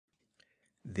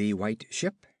The White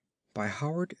Ship by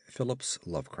Howard Phillips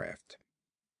Lovecraft.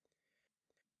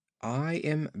 I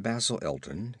am Basil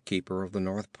Elton, keeper of the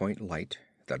North Point light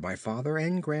that my father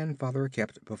and grandfather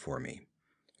kept before me.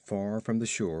 Far from the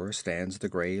shore stands the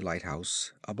gray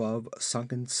lighthouse, above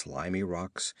sunken slimy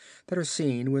rocks that are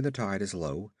seen when the tide is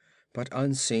low, but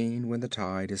unseen when the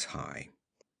tide is high.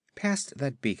 Past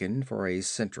that beacon for a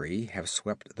century have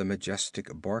swept the majestic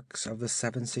barks of the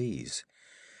seven seas.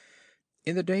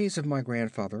 In the days of my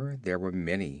grandfather there were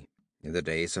many, in the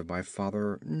days of my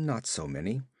father not so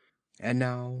many, and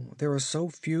now there are so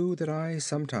few that I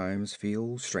sometimes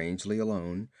feel strangely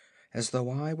alone, as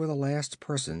though I were the last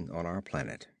person on our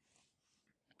planet.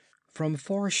 From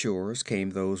far shores came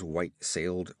those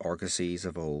white-sailed argosies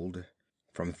of old,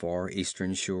 from far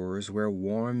eastern shores where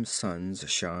warm suns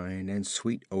shine and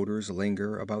sweet odors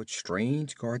linger about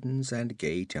strange gardens and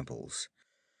gay temples.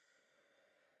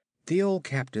 The old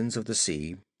captains of the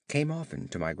sea came often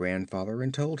to my grandfather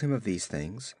and told him of these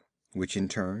things, which in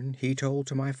turn he told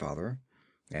to my father,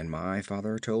 and my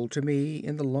father told to me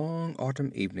in the long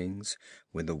autumn evenings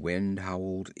when the wind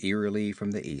howled eerily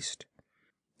from the east.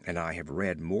 And I have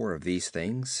read more of these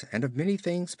things, and of many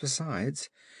things besides,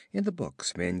 in the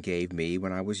books men gave me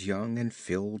when I was young and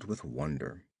filled with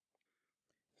wonder.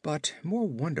 But more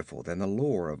wonderful than the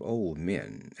lore of old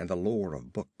men and the lore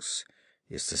of books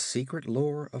is the secret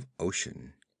lore of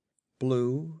ocean.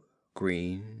 Blue,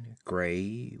 green,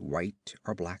 gray, white,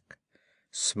 or black,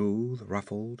 smooth,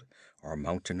 ruffled, or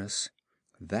mountainous,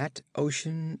 that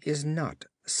ocean is not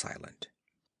silent.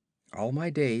 All my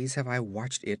days have I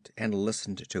watched it and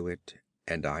listened to it,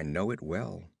 and I know it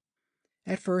well.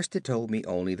 At first it told me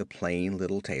only the plain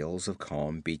little tales of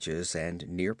calm beaches and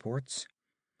near ports.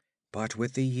 But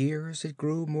with the years it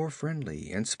grew more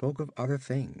friendly and spoke of other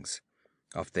things,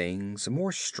 of things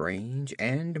more strange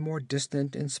and more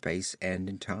distant in space and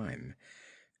in time.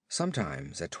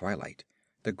 Sometimes at twilight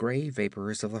the gray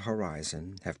vapors of the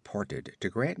horizon have parted to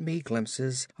grant me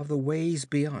glimpses of the ways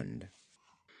beyond,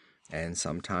 and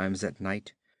sometimes at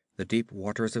night the deep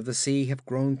waters of the sea have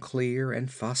grown clear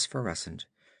and phosphorescent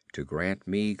to grant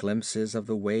me glimpses of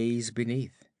the ways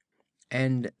beneath.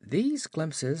 And these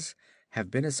glimpses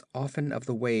have been as often of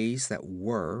the ways that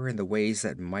were and the ways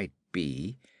that might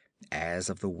be, as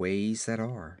of the ways that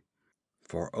are.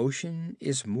 For ocean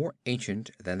is more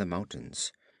ancient than the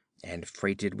mountains, and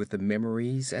freighted with the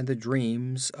memories and the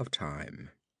dreams of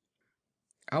time.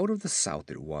 Out of the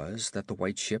south it was that the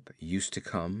white ship used to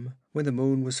come when the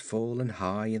moon was full and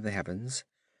high in the heavens.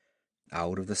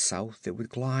 Out of the south it would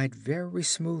glide very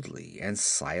smoothly and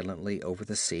silently over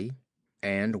the sea,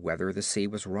 and whether the sea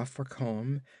was rough or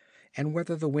calm, and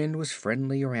whether the wind was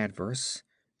friendly or adverse,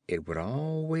 it would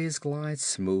always glide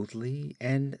smoothly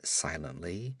and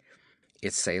silently,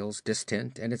 its sails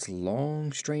distant and its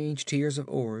long strange tiers of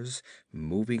oars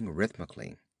moving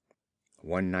rhythmically.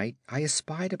 One night I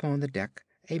espied upon the deck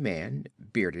a man,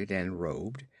 bearded and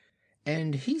robed,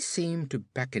 and he seemed to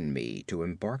beckon me to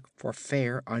embark for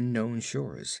fair unknown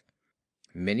shores.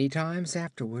 Many times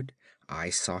afterward I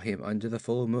saw him under the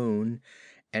full moon,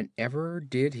 and ever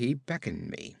did he beckon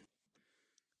me.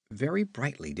 Very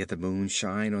brightly did the moon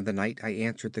shine on the night I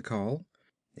answered the call,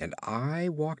 and I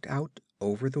walked out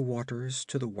over the waters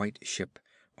to the white ship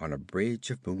on a bridge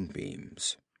of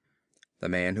moonbeams. The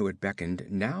man who had beckoned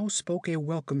now spoke a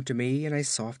welcome to me in a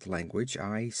soft language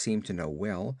I seemed to know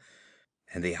well,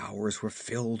 and the hours were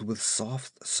filled with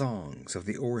soft songs of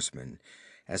the oarsmen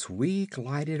as we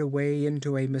glided away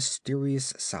into a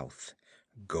mysterious south,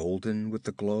 golden with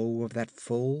the glow of that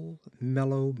full,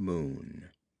 mellow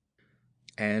moon.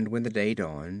 And when the day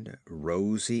dawned,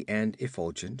 rosy and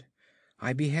effulgent,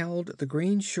 I beheld the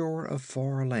green shore of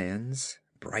far lands,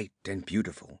 bright and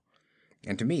beautiful,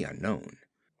 and to me unknown.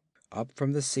 Up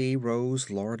from the sea rose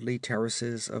lordly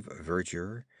terraces of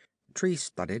verdure,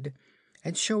 tree-studded,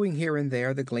 and showing here and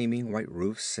there the gleaming white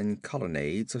roofs and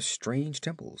colonnades of strange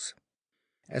temples.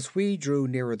 As we drew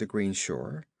nearer the green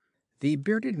shore, the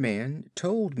bearded man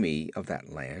told me of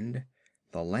that land,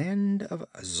 the land of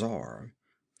Zar,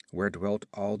 where dwelt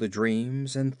all the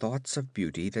dreams and thoughts of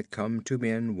beauty that come to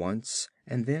men once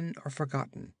and then are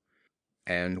forgotten.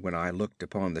 And when I looked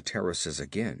upon the terraces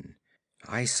again,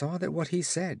 I saw that what he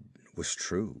said was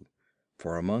true,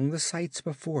 for among the sights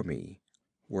before me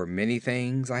were many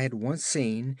things I had once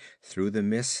seen through the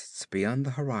mists beyond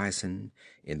the horizon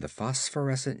in the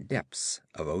phosphorescent depths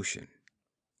of ocean.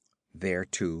 There,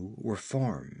 too, were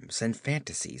forms and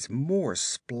fantasies more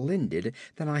splendid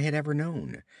than I had ever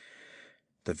known,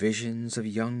 the visions of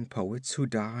young poets who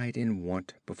died in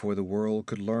want before the world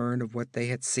could learn of what they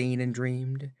had seen and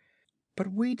dreamed.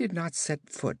 But we did not set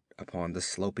foot upon the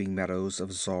sloping meadows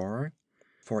of Zar,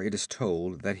 for it is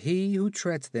told that he who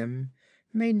treads them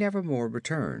may never more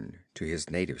return to his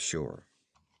native shore.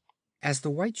 As the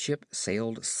white ship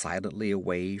sailed silently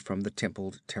away from the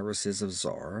templed terraces of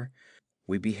Zor,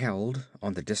 we beheld,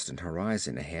 on the distant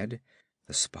horizon ahead,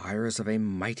 the spires of a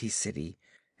mighty city,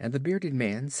 and the bearded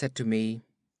man said to me,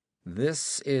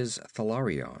 "This is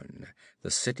Thalarion,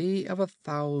 the city of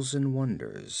 1,000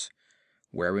 wonders,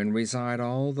 wherein reside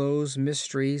all those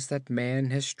mysteries that man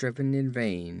has striven in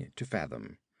vain to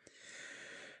fathom."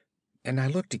 And I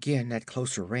looked again at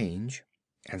closer range,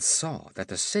 and saw that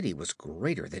the city was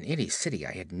greater than any city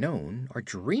I had known or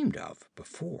dreamed of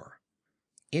before.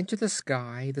 Into the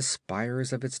sky the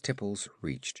spires of its temples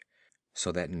reached,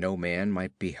 so that no man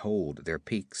might behold their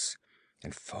peaks,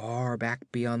 and far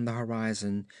back beyond the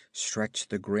horizon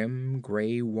stretched the grim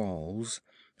gray walls,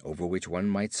 over which one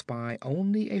might spy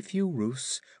only a few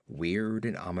roofs, weird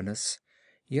and ominous,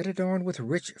 yet adorned with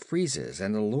rich friezes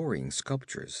and alluring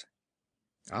sculptures.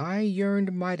 I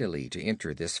yearned mightily to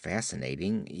enter this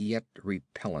fascinating yet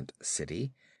repellent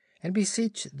city, and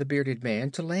beseech the bearded man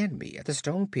to land me at the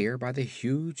stone pier by the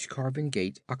huge carven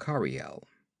gate Akariel.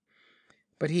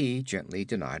 But he gently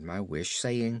denied my wish,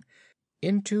 saying,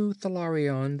 "Into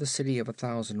Thalarion, the city of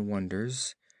 1,000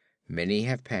 wonders, many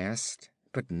have passed,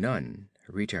 but none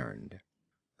returned.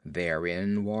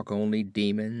 Therein walk only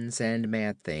demons and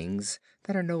mad things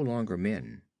that are no longer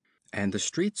men, and the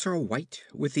streets are white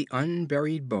with the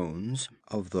unburied bones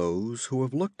of those who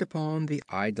have looked upon the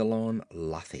Eidolon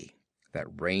Lathi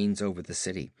that reigns over the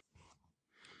city."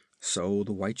 So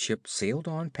the white ship sailed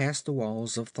on past the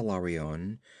walls of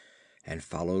Thalarion, and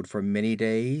followed for many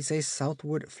days a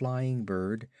southward flying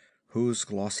bird, whose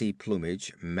glossy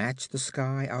plumage matched the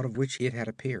sky out of which it had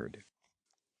appeared.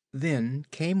 Then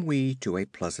came we to a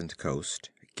pleasant coast,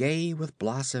 gay with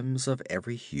blossoms of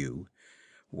every hue,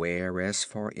 where as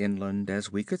far inland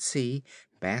as we could see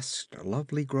basked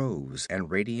lovely groves and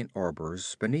radiant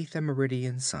arbors beneath a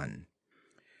meridian sun.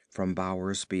 From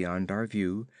bowers beyond our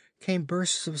view came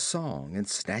bursts of song and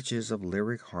snatches of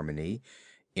lyric harmony,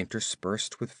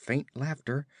 interspersed with faint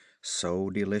laughter, so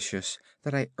delicious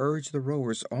that I urged the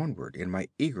rowers onward in my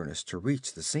eagerness to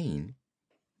reach the scene.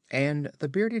 And the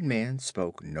bearded man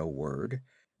spoke no word,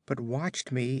 but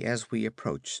watched me as we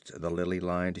approached the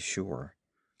lily-lined shore.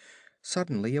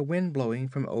 Suddenly a wind blowing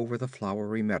from over the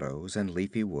flowery meadows and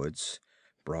leafy woods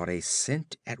brought a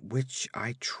scent at which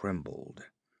I trembled.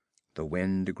 The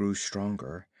wind grew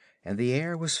stronger, and the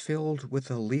air was filled with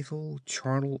the lethal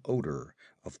charnel odor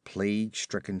of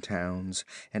plague-stricken towns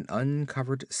and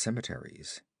uncovered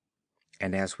cemeteries.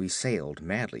 And as we sailed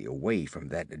madly away from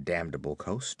that damnable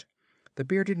coast, the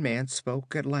bearded man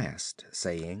spoke at last,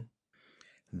 saying,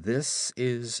 "This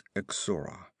is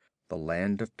Ixora, the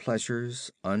land of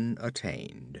pleasures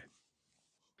unattained."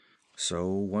 So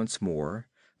once more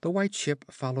the white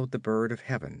ship followed the bird of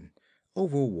heaven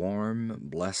over warm,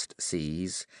 blessed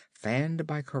seas, fanned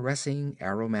by caressing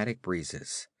aromatic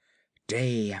breezes.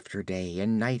 Day after day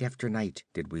and night after night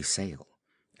did we sail,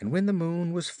 and when the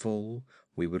moon was full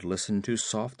we would listen to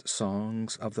soft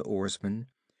songs of the oarsmen,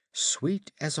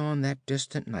 sweet as on that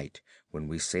distant night when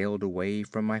we sailed away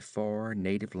from my far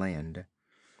native land.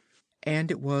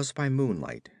 And it was by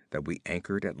moonlight that we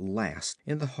anchored at last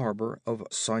in the harbor of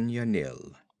Sonya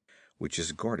Nil, which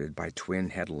is guarded by twin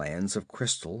headlands of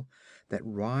crystal that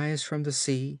rise from the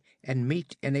sea and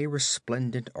meet in a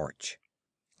resplendent arch.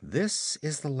 This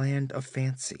is the land of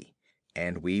fancy,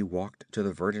 and we walked to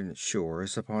the verdant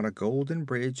shores upon a golden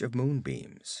bridge of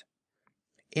moonbeams.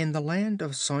 In the land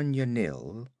of Sonya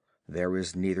Nil there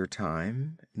is neither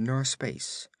time nor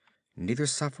space, neither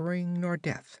suffering nor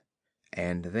death,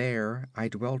 and there I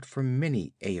dwelt for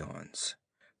many aeons.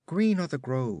 Green are the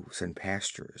groves and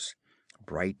pastures,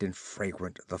 bright and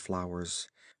fragrant the flowers,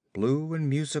 blue and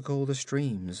musical the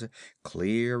streams,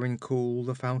 clear and cool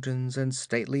the fountains, and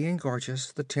stately and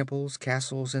gorgeous the temples,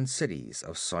 castles, and cities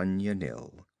of Sonya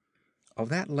Nil. Of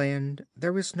that land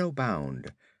there is no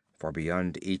bound, for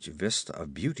beyond each vista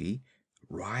of beauty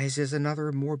rises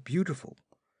another more beautiful.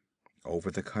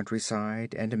 Over the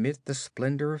countryside and amid the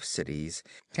splendor of cities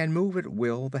can move at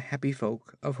will the happy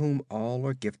folk of whom all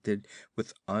are gifted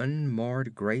with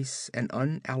unmarred grace and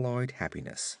unalloyed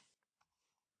happiness.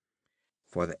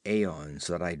 For the aeons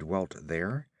that I dwelt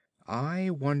there, I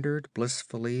wandered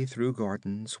blissfully through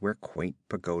gardens where quaint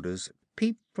pagodas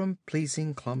peep from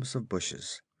pleasing clumps of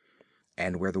bushes,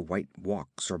 and where the white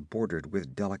walks are bordered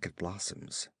with delicate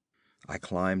blossoms. I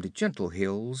climbed gentle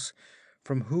hills,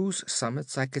 from whose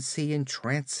summits I could see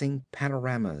entrancing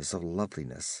panoramas of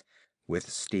loveliness, with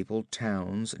steepled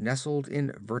towns nestled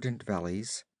in verdant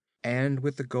valleys, and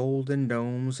with the golden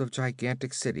domes of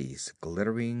gigantic cities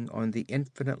glittering on the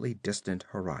infinitely distant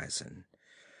horizon.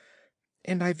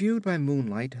 And I viewed by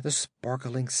moonlight the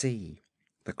sparkling sea,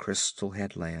 the crystal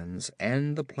headlands,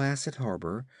 and the placid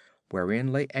harbor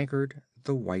wherein lay anchored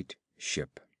the white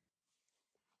ship.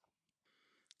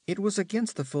 It was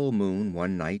against the full moon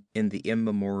one night in the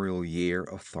immemorial year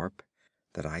of Tharp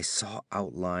that I saw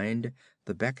outlined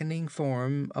the beckoning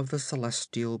form of the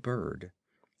celestial bird,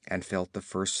 and felt the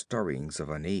first stirrings of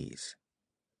unease.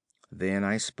 Then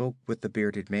I spoke with the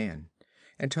bearded man,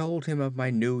 and told him of my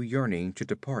new yearning to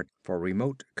depart for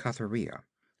remote Cathuria,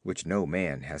 which no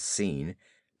man has seen,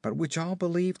 but which all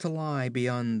believe to lie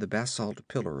beyond the basalt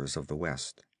pillars of the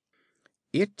west.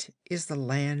 It is the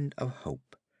land of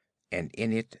hope, and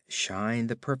in it shine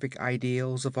the perfect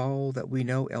ideals of all that we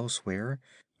know elsewhere,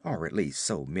 or at least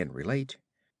so men relate.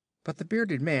 But the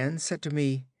bearded man said to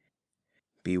me,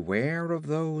 "Beware of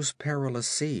those perilous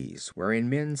seas wherein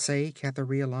men say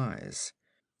Cathuria lies.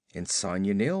 In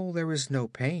Sona Nyl there is no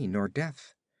pain nor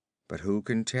death, but who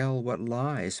can tell what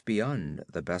lies beyond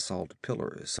the basalt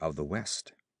pillars of the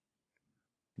west?"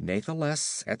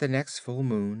 Natheless, at the next full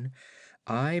moon,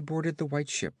 I boarded the white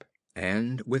ship,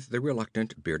 and with the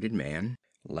reluctant bearded man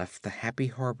left the happy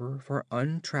harbor for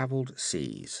untraveled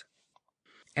seas.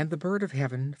 And the bird of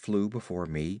heaven flew before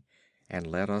me, and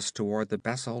led us toward the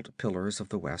basalt pillars of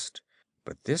the west.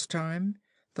 But this time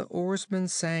the oarsmen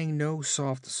sang no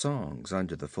soft songs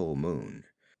under the full moon.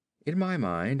 In my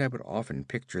mind I would often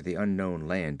picture the unknown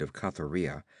land of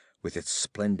Cathuria, with its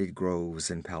splendid groves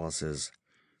and palaces,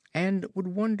 and would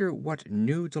wonder what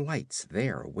new delights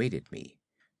there awaited me.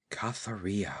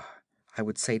 "Cathuria," I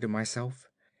would say to myself,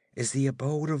 "is the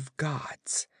abode of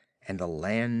gods, and the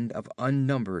land of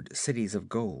unnumbered cities of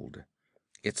gold.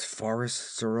 Its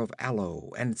forests are of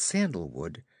aloe and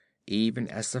sandalwood, even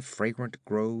as the fragrant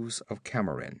groves of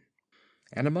Camorin.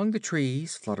 And among the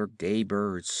trees flutter gay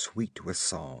birds sweet with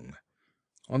song.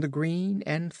 On the green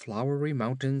and flowery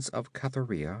mountains of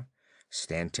Cathuria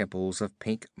stand temples of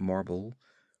pink marble,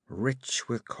 rich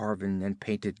with carven and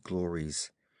painted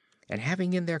glories, and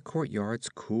having in their courtyards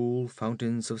cool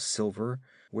fountains of silver,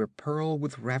 where purl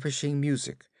with ravishing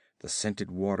music the scented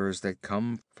waters that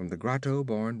come from the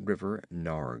grotto-born river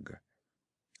Narg.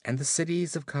 And the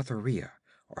cities of Cathuria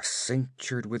are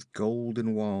cinctured with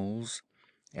golden walls,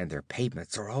 and their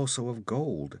pavements are also of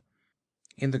gold.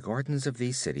 In the gardens of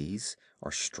these cities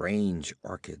are strange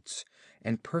orchids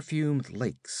and perfumed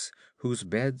lakes whose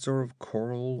beds are of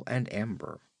coral and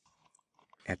amber.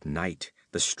 At night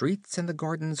the streets and the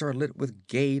gardens are lit with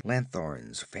gay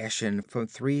lanthorns fashioned from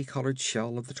three-colored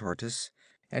shell of the tortoise,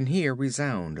 and here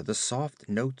resound the soft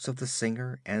notes of the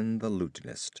singer and the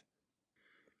lutanist.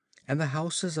 And the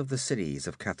houses of the cities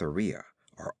of Cathuria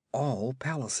are all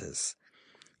palaces,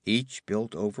 each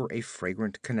built over a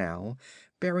fragrant canal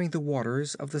bearing the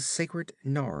waters of the sacred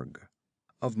Narg.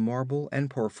 Of marble and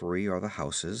porphyry are the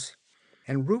houses,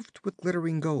 and roofed with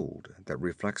glittering gold that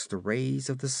reflects the rays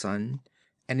of the sun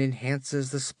and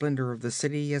enhances the splendor of the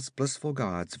city as blissful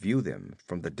gods view them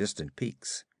from the distant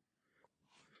peaks.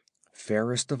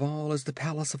 Fairest of all is the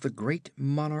palace of the great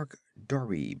monarch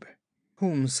Dorib,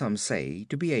 whom some say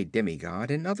to be a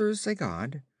demigod and others a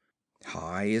god.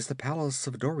 High is the palace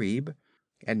of Dorib,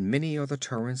 and many are the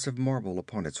turrets of marble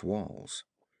upon its walls.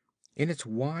 In its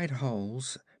wide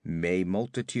halls may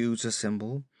multitudes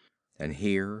assemble, and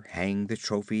here hang the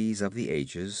trophies of the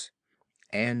ages.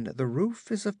 And the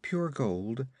roof is of pure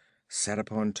gold, set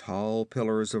upon tall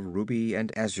pillars of ruby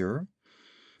and azure,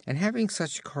 and having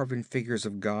such carven figures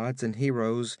of gods and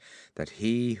heroes that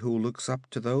he who looks up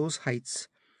to those heights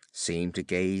seems to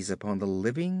gaze upon the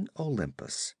living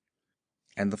Olympus.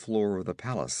 And the floor of the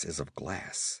palace is of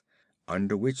glass,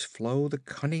 under which flow the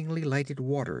cunningly lighted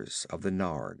waters of the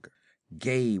Narg,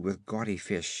 gay with gaudy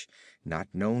fish not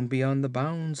known beyond the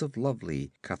bounds of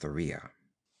lovely Cathuria.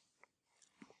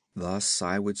 Thus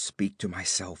I would speak to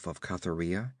myself of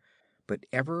Cathuria, but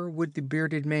ever would the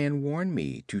bearded man warn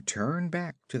me to turn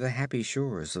back to the happy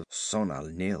shores of Sona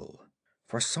Nyl.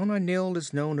 For Sona Nyl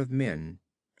is known of men,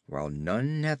 while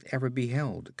none hath ever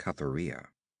beheld Cathuria.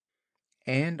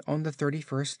 And on the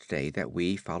 31st day that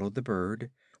we followed the bird,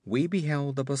 we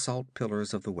beheld the basalt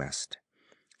pillars of the west.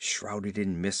 Shrouded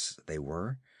in mists they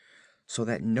were, so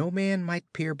that no man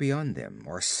might peer beyond them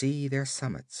or see their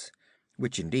summits,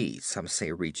 which indeed some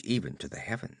say reach even to the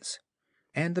heavens.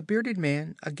 And the bearded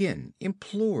man again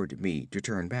implored me to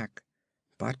turn back,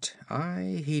 but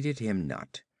I heeded him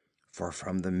not, for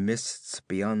from the mists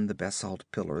beyond the basalt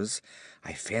pillars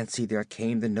I fancied there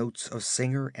came the notes of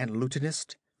singer and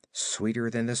lutanist, sweeter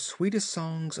than the sweetest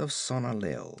songs of Sona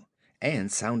Nyl, and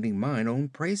sounding mine own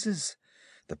praises.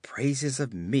 the praises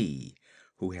of me,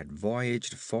 who had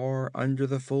voyaged far under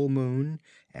the full moon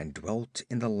and dwelt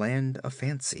in the land of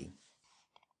fancy.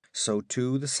 So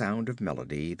to the sound of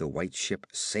melody the white ship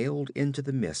sailed into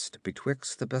the mist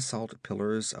betwixt the basalt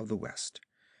pillars of the west.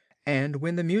 And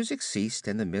when the music ceased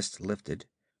and the mist lifted,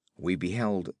 we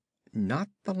beheld not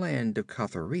the land of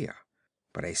Cathuria,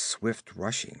 but a swift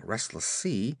rushing, restless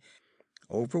sea,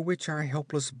 over which our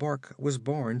helpless bark was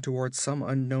borne toward some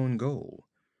unknown goal.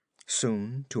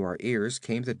 Soon to our ears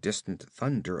came the distant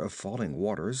thunder of falling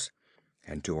waters,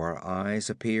 and to our eyes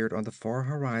appeared on the far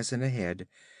horizon ahead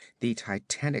the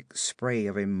titanic spray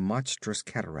of a monstrous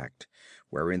cataract,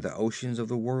 wherein the oceans of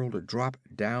the world drop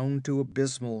down to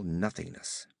abysmal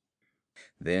nothingness.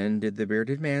 Then did the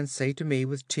bearded man say to me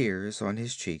with tears on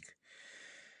his cheek,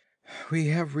 "We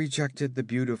have rejected the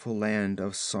beautiful land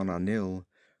of Sonanil,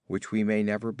 which we may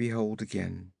never behold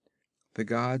again. The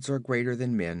gods are greater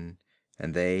than men,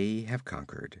 and they have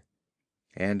conquered."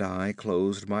 And I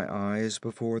closed my eyes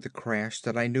before the crash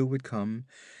that I knew would come,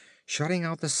 shutting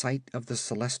out the sight of the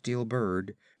celestial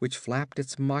bird which flapped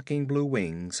its mocking blue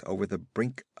wings over the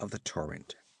brink of the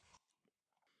torrent.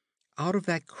 Out of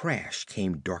that crash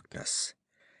came darkness,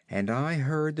 and I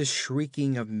heard the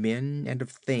shrieking of men and of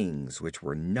things which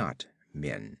were not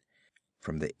men.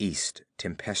 From the east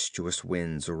tempestuous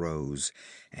winds arose,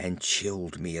 and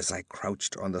chilled me as I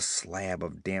crouched on the slab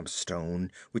of damp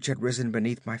stone which had risen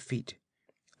beneath my feet.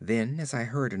 Then, as I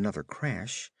heard another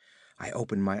crash, I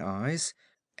opened my eyes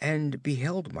and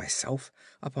beheld myself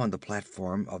upon the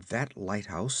platform of that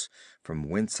lighthouse from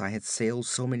whence I had sailed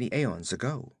so many aeons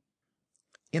ago.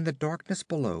 In the darkness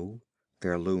below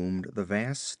there loomed the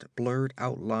vast, blurred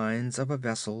outlines of a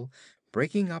vessel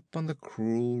breaking up on the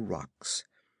cruel rocks,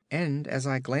 and as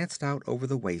I glanced out over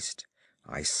the waste,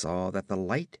 I saw that the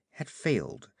light had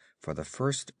failed for the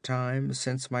first time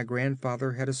since my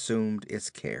grandfather had assumed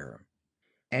its care.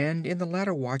 And in the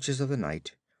latter watches of the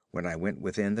night, when I went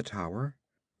within the tower,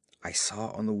 I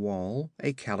saw on the wall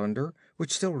a calendar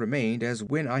which still remained as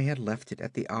when I had left it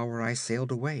at the hour I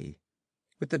sailed away.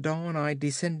 With the dawn I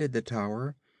descended the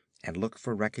tower and looked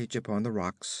for wreckage upon the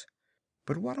rocks,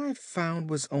 but what I found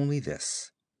was only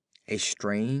this: a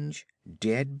strange,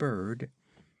 dead bird,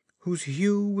 whose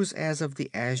hue was as of the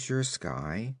azure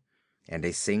sky, and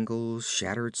a single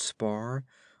shattered spar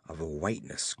of a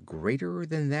whiteness greater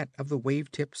than that of the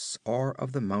wave tips or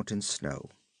of the mountain snow.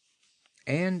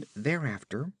 And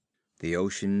thereafter the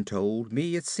ocean told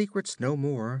me its secrets no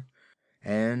more,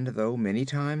 and though many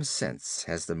times since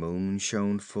has the moon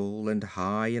shone full and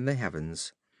high in the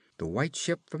heavens, the white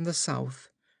ship from the south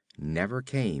never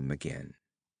came again.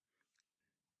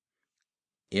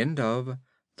 End of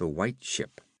The White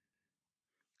Ship